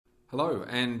Hello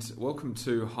and welcome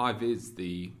to High Vis,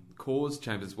 the Cause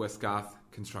Chambers Westgarth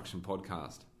Construction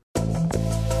Podcast.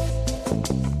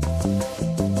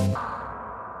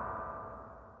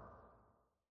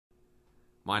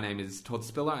 My name is Todd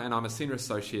Spiller and I'm a Senior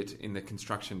Associate in the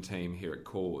construction team here at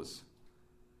Cause.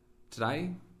 Today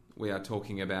we are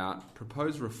talking about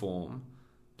proposed reform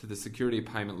to the security of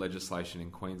payment legislation in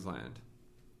Queensland.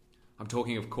 I'm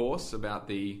talking, of course, about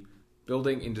the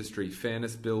Building Industry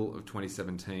Fairness Bill of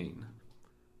 2017,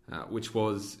 which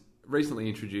was recently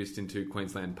introduced into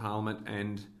Queensland Parliament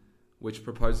and which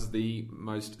proposes the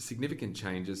most significant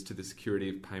changes to the security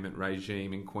of payment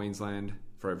regime in Queensland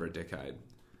for over a decade,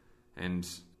 and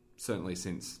certainly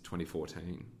since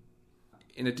 2014.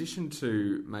 In addition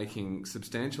to making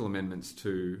substantial amendments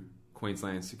to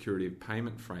Queensland's security of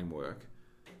payment framework,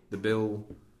 the bill,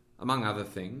 among other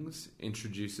things,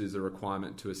 introduces a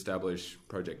requirement to establish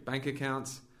project bank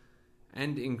accounts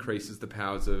and increases the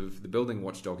powers of the building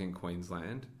watchdog in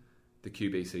Queensland, the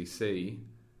QBCC,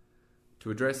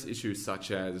 to address issues such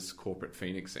as corporate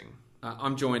phoenixing.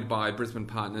 I'm joined by Brisbane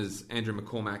partners Andrew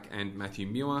McCormack and Matthew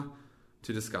Muir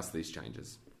to discuss these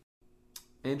changes.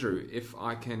 Andrew, if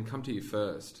I can come to you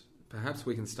first, perhaps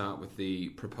we can start with the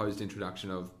proposed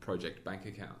introduction of project bank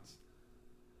accounts.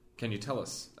 Can you tell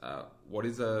us what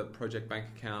is a project bank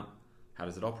account, how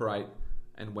does it operate,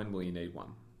 and when will you need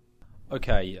one?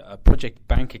 Okay, a project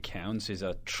bank account is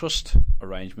a trust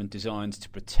arrangement designed to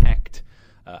protect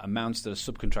amounts that a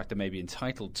subcontractor may be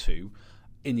entitled to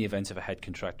in the event of a head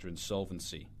contractor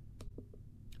insolvency.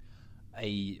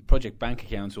 A project bank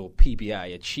account, or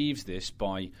PBA, achieves this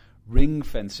by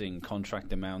ring-fencing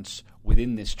contract amounts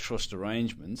within this trust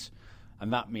arrangement,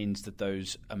 and that means that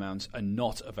those amounts are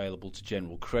not available to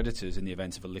general creditors in the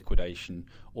event of a liquidation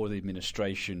or the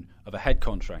administration of a head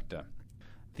contractor.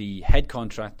 The head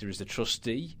contractor is the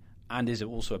trustee and is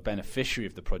also a beneficiary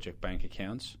of the project bank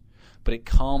accounts, but it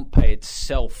can't pay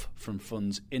itself from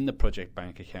funds in the project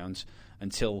bank accounts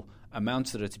until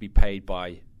amounts that are to be paid to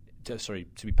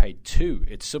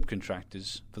its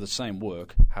subcontractors for the same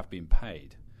work have been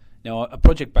paid. Now, a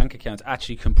project bank account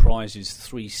actually comprises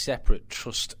three separate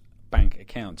trust bank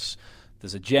accounts.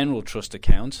 There's a general trust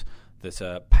account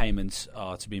that payments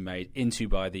are to be made into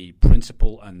by the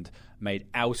principal and made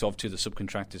out of to the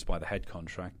subcontractors by the head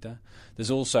contractor.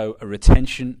 There's also a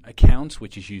retention account,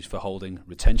 which is used for holding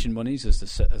retention monies, as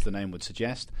the name would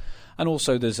suggest. And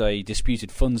also there's a disputed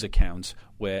funds account,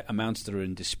 where amounts that are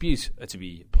in dispute are to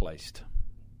be placed.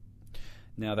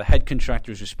 Now, the head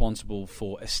contractor is responsible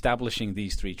for establishing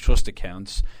these three trust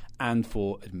accounts and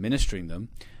for administering them.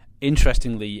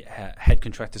 Interestingly, head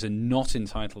contractors are not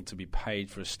entitled to be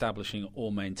paid for establishing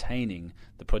or maintaining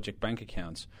the project bank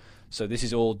accounts. So this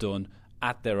is all done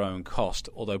at their own cost,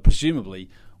 although presumably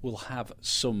will have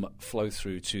some flow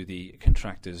through to the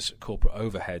contractor's corporate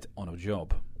overhead on a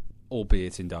job,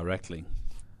 albeit indirectly.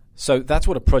 So that's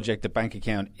what a project bank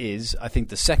account is. I think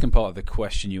the second part of the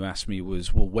question you asked me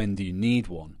was, well, when do you need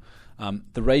one?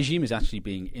 The regime is actually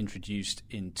being introduced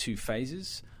in two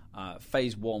phases.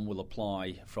 Phase 1 will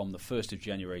apply from the 1st of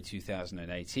January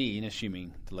 2018,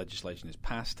 assuming the legislation is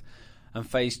passed, and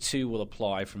Phase 2 will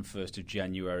apply from 1st of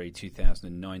January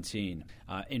 2019.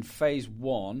 In Phase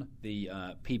 1, the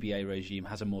PBA regime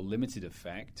has a more limited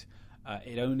effect.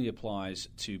 It only applies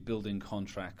to building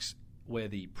contracts where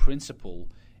the principal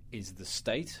is the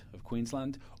state of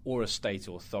Queensland or a state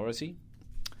authority.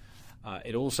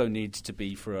 It also needs to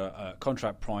be for a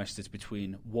contract price that's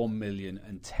between $1 million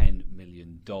and $10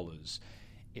 million.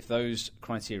 If those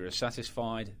criteria are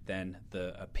satisfied, then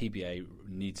a PBA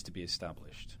needs to be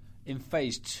established. In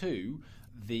Phase 2,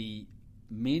 the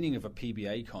meaning of a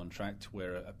PBA contract,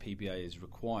 where a PBA is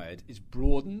required, is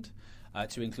broadened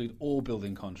to include all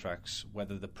building contracts,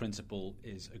 whether the principal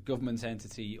is a government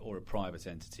entity or a private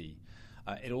entity.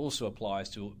 It also applies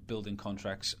to building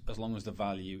contracts as long as the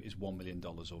value is $1 million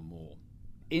or more.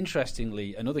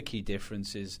 Interestingly, another key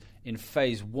difference is in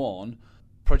Phase 1,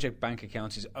 project bank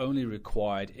accounts is only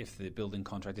required if the building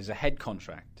contract is a head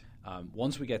contract.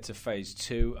 Once we get to Phase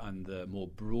 2 and the more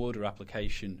broader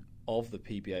application of the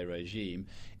PBA regime,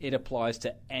 it applies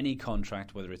to any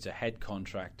contract, whether it's a head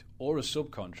contract or a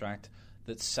subcontract,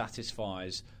 that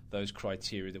satisfies those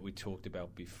criteria that we talked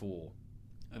about before.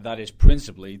 That is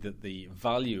principally that the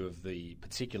value of the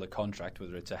particular contract,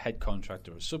 whether it's a head contract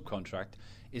or a subcontract,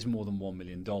 is more than $1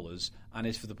 million and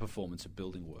is for the performance of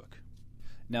building work.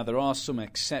 Now, there are some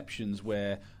exceptions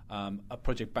where a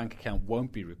project bank account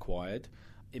won't be required.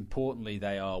 Importantly,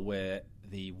 they are where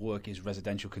the work is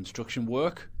residential construction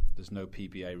work, there's no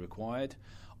PBA required,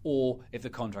 or if the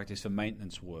contract is for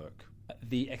maintenance work.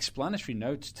 The explanatory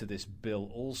notes to this bill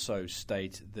also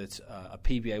state that a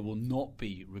PBA will not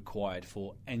be required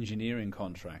for engineering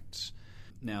contracts.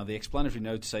 Now, the explanatory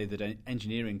notes say that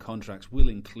engineering contracts will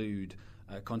include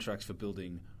contracts for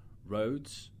building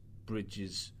roads,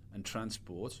 bridges and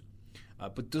transport,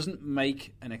 but doesn't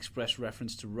make an express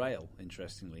reference to rail,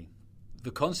 interestingly.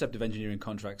 The concept of engineering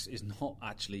contracts is not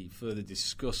actually further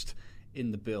discussed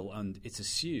in the bill, and it's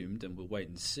assumed, and we'll wait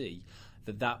and see,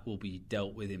 that will be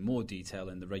dealt with in more detail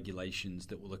in the regulations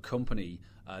that will accompany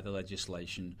the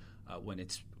legislation when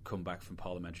it's come back from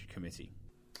Parliamentary Committee.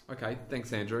 Okay,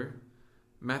 thanks, Andrew.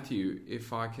 Matthew,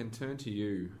 if I can turn to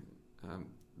you,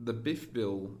 the BIF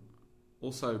bill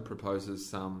also proposes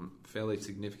some fairly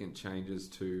significant changes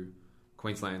to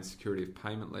Queensland's security of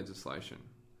payment legislation.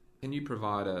 Can you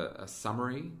provide a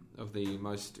summary of the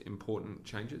most important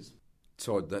changes?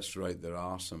 Todd, that's right. There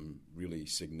are some really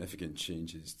significant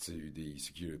changes to the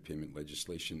security of payment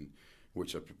legislation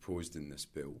which are proposed in this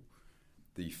bill.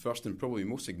 The first and probably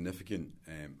most significant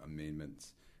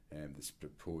amendment that's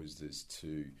proposed is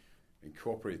to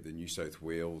incorporate the New South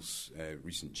Wales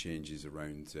recent changes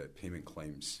around payment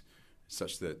claims,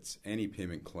 such that any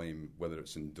payment claim, whether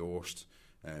it's endorsed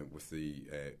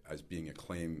as being a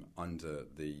claim under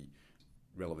the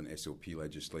relevant SOP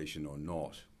legislation or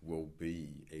not, will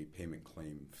be a payment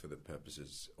claim for the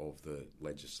purposes of the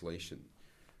legislation.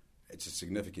 It's a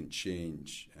significant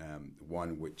change,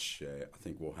 one which I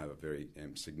think will have a very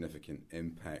significant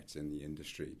impact in the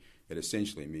industry. It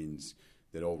essentially means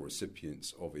that all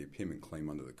recipients of a payment claim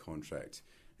under the contract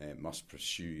must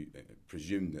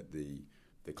presume that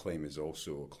the claim is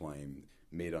also a claim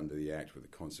made under the Act with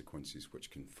the consequences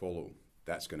which can follow.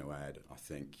 That's going to add, I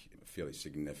think, a fairly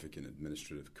significant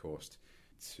administrative cost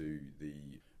to the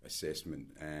assessment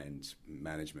and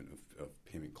management of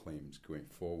payment claims going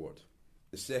forward.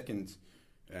 The second,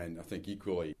 and I think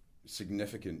equally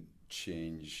significant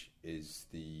change, is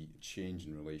the change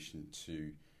in relation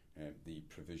to the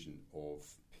provision of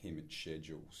payment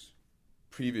schedules.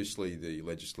 Previously, the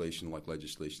legislation, like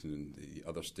legislation in the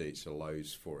other states,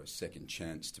 allows for a second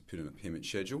chance to put in a payment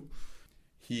schedule.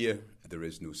 Here, there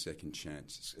is no second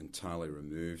chance. It's entirely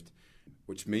removed,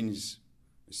 which means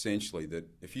essentially that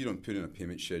if you don't put in a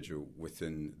payment schedule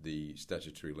within the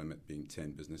statutory limit being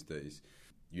 10 business days,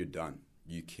 you're done.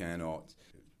 You cannot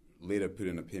later put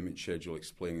in a payment schedule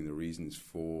explaining the reasons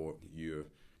for your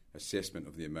assessment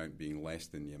of the amount being less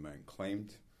than the amount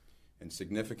claimed. And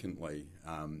significantly,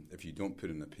 if you don't put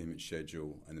in a payment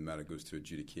schedule and the matter goes to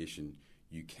adjudication,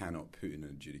 you cannot put in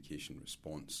an adjudication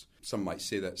response. Some might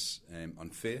say that's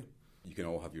unfair. You can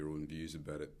all have your own views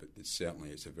about it, but it's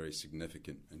a very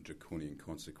significant and draconian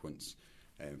consequence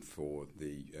for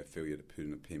the failure to put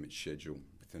in a payment schedule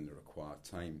within the required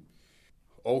time.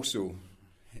 Also,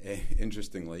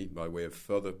 interestingly, by way of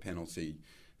further penalty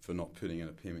for not putting in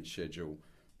a payment schedule,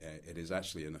 it is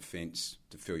actually an offence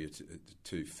to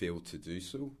fail to do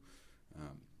so,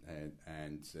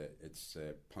 and it's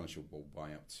punishable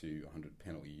by up to 100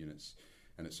 penalty units,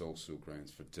 and it's also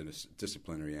grounds for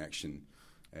disciplinary action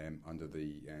under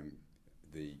the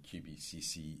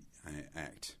QBCC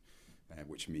Act,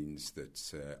 which means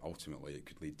that ultimately it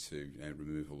could lead to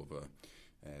removal of a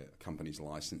company's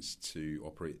licence to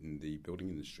operate in the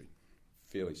building industry.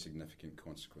 Fairly significant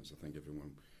consequence, I think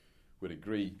everyone would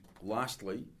agree.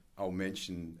 Lastly, I'll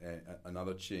mention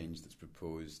another change that's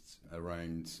proposed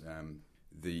around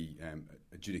the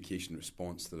adjudication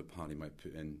response that a party might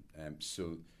put in.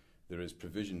 So there is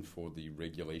provision for the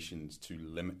regulations to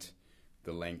limit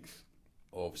the length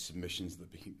of submissions that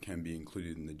can be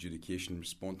included in the adjudication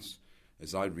response.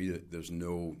 As I read it, there's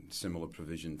no similar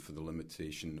provision for the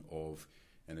limitation of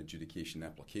an adjudication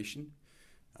application.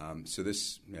 So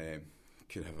this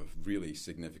could have a really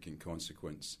significant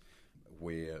consequence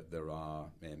where there are,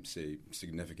 say,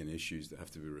 significant issues that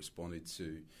have to be responded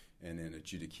to in an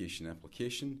adjudication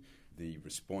application. The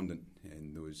respondent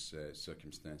in those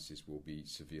circumstances will be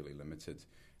severely limited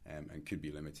and could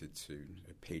be limited to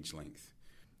a page length.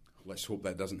 Let's hope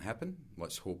that doesn't happen.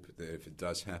 Let's hope that if it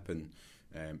does happen,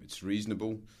 it's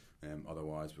reasonable.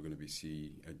 Otherwise, we're going to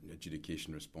see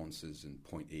adjudication responses in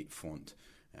 0.8 font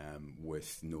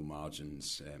with no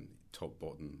margins, top,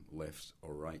 bottom, left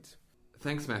or right.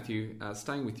 Thanks, Matthew.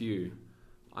 Staying with you,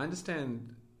 I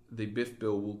understand the BIF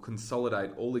bill will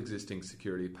consolidate all existing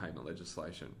security payment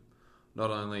legislation, not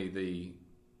only the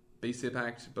BSIP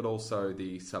Act, but also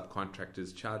the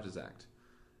Subcontractors Charges Act,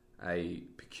 a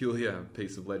peculiar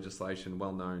piece of legislation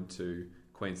well known to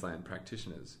Queensland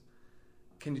practitioners.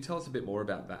 Can you tell us a bit more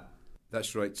about that?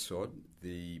 That's right, Todd.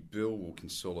 The bill will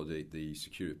consolidate the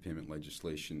security payment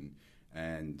legislation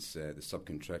and the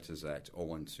Subcontractors Act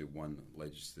all into one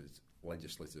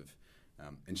legislative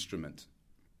instrument.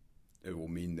 It will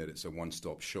mean that it's a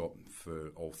one-stop shop for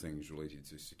all things related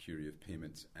to security of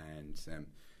payment and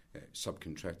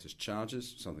subcontractors'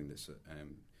 charges, something that's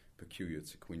peculiar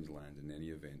to Queensland in any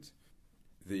event.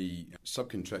 The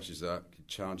Subcontractors Act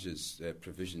charges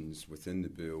provisions within the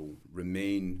bill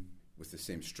remain with the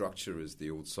same structure as the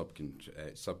old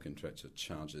Subcontractor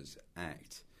Charges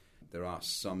Act. There are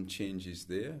some changes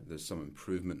there. There's some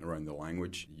improvement around the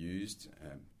language used.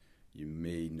 You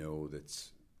may know that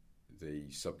the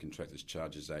Subcontractors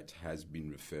Charges Act has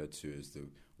been referred to as the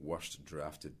worst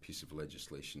drafted piece of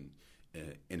legislation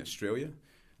in Australia.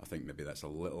 I think maybe that's a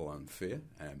little unfair,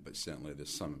 but certainly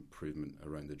there's some improvement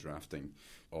around the drafting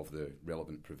of the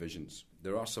relevant provisions.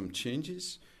 There are some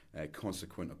changes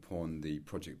consequent upon the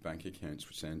project bank accounts,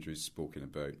 which Andrew's spoken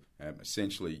about.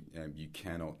 Essentially, you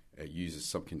cannot use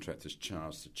a subcontractor's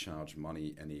charge to charge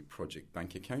money in a project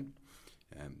bank account.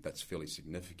 That's fairly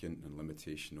significant and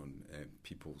limitation on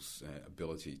people's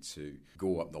ability to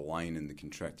go up the line in the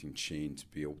contracting chain to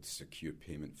be able to secure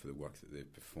payment for the work that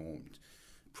they've performed.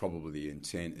 Probably the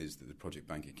intent is that the project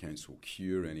bank accounts will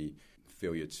cure any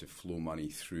failure to flow money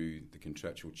through the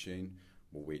contractual chain.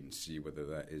 We'll wait and see whether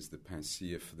that is the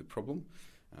panacea for the problem.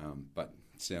 But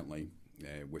certainly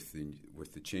with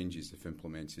the changes if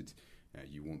implemented,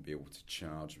 you won't be able to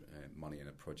charge money in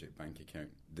a project bank account.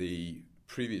 The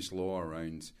previous law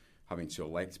around having to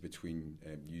elect between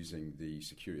using the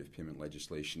security of payment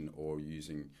legislation or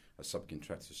using a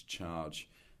subcontractor's charge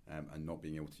and not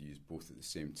being able to use both at the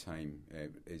same time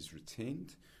is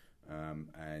retained,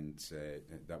 and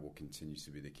that will continue to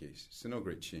be the case. So no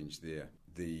great change there.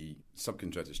 The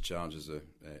Subcontractors Charges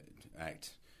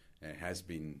Act has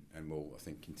been and will, I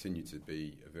think, continue to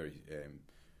be a very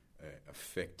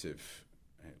effective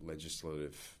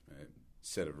legislative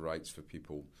set of rights for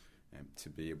people to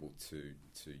be able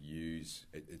to use.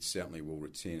 It certainly will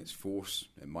retain its force.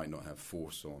 It might not have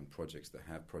force on projects that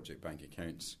have project bank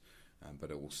accounts,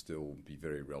 but it will still be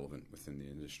very relevant within the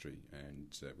industry, and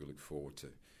we look forward to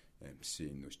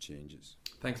seeing those changes.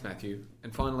 Thanks, Matthew.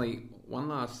 And finally, one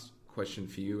last question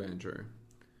for you, Andrew.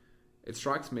 It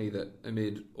strikes me that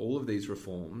amid all of these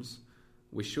reforms,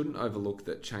 we shouldn't overlook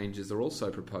that changes are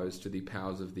also proposed to the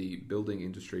powers of the building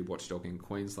industry watchdog in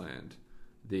Queensland,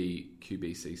 the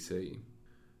QBCC.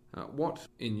 What,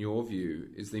 in your view,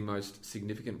 is the most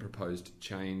significant proposed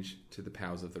change to the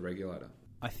powers of the regulator?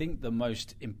 I think the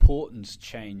most important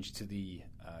change to the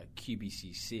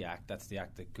QBCC Act, that's the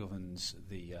act that governs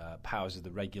the powers of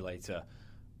the regulator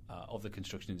of the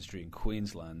construction industry in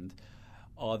Queensland,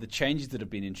 are the changes that have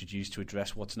been introduced to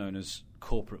address what's known as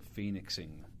corporate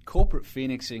phoenixing. Corporate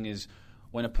phoenixing is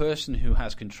when a person who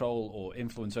has control or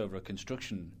influence over a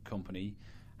construction company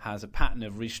has a pattern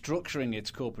of restructuring its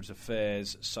corporate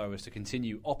affairs so as to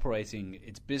continue operating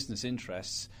its business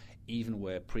interests even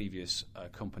where previous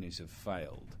companies have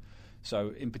failed.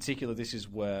 So in particular, this is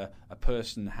where a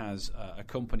person has a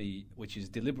company which is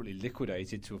deliberately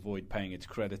liquidated to avoid paying its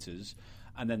creditors,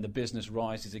 and then the business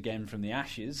rises again from the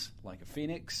ashes, like a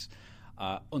phoenix,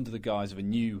 under the guise of a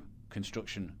new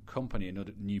construction company,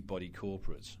 another new body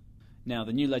corporate. Now,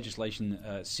 the new legislation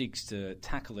seeks to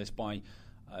tackle this by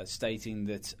stating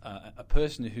that a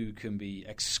person who can be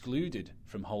excluded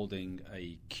from holding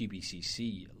a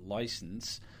QBCC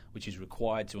licence, which is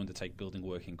required to undertake building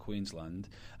work in Queensland,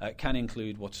 can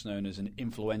include what's known as an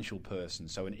influential person.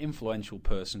 So an influential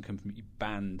person can be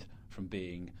banned from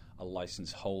being a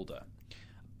licence holder.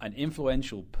 An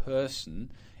influential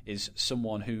person is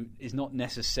someone who is not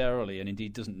necessarily, and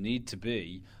indeed doesn't need to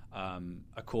be,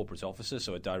 a corporate officer,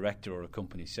 so a director or a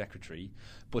company secretary,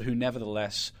 but who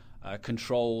nevertheless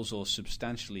controls or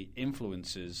substantially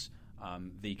influences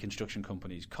the construction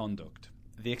company's conduct.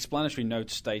 The explanatory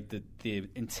notes state that the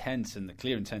intent and the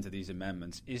clear intent of these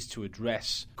amendments is to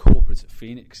address corporate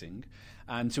phoenixing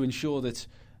and to ensure that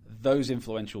those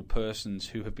influential persons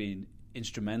who have been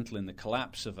instrumental in the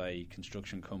collapse of a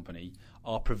construction company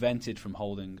are prevented from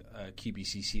holding a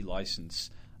QBCC licence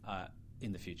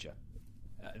in the future.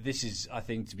 This is, I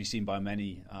think, to be seen by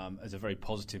many as a very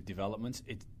positive development.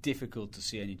 It's difficult to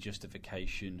see any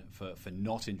justification for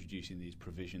not introducing these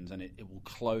provisions, and it will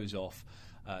close off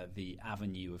the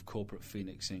avenue of corporate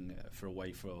phoenixing for a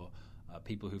way for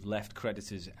people who've left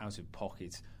creditors out of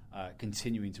pocket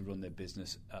continuing to run their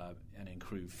business and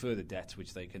accrue further debts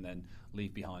which they can then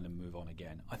leave behind and move on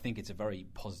again. I think it's a very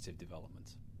positive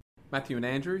development. Matthew and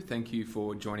Andrew, thank you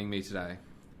for joining me today.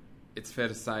 It's fair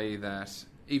to say that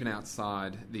even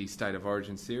outside the State of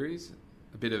Origin series,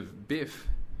 a bit of biff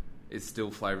is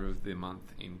still flavour of the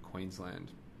month in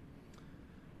Queensland.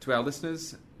 To our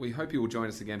listeners, we hope you will join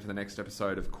us again for the next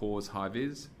episode of Cause High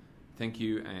Vis. Thank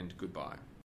you and goodbye.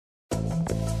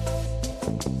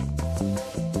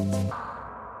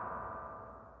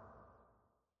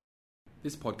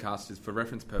 This podcast is for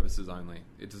reference purposes only.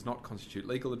 It does not constitute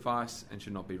legal advice and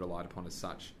should not be relied upon as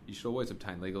such. You should always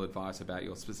obtain legal advice about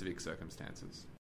your specific circumstances.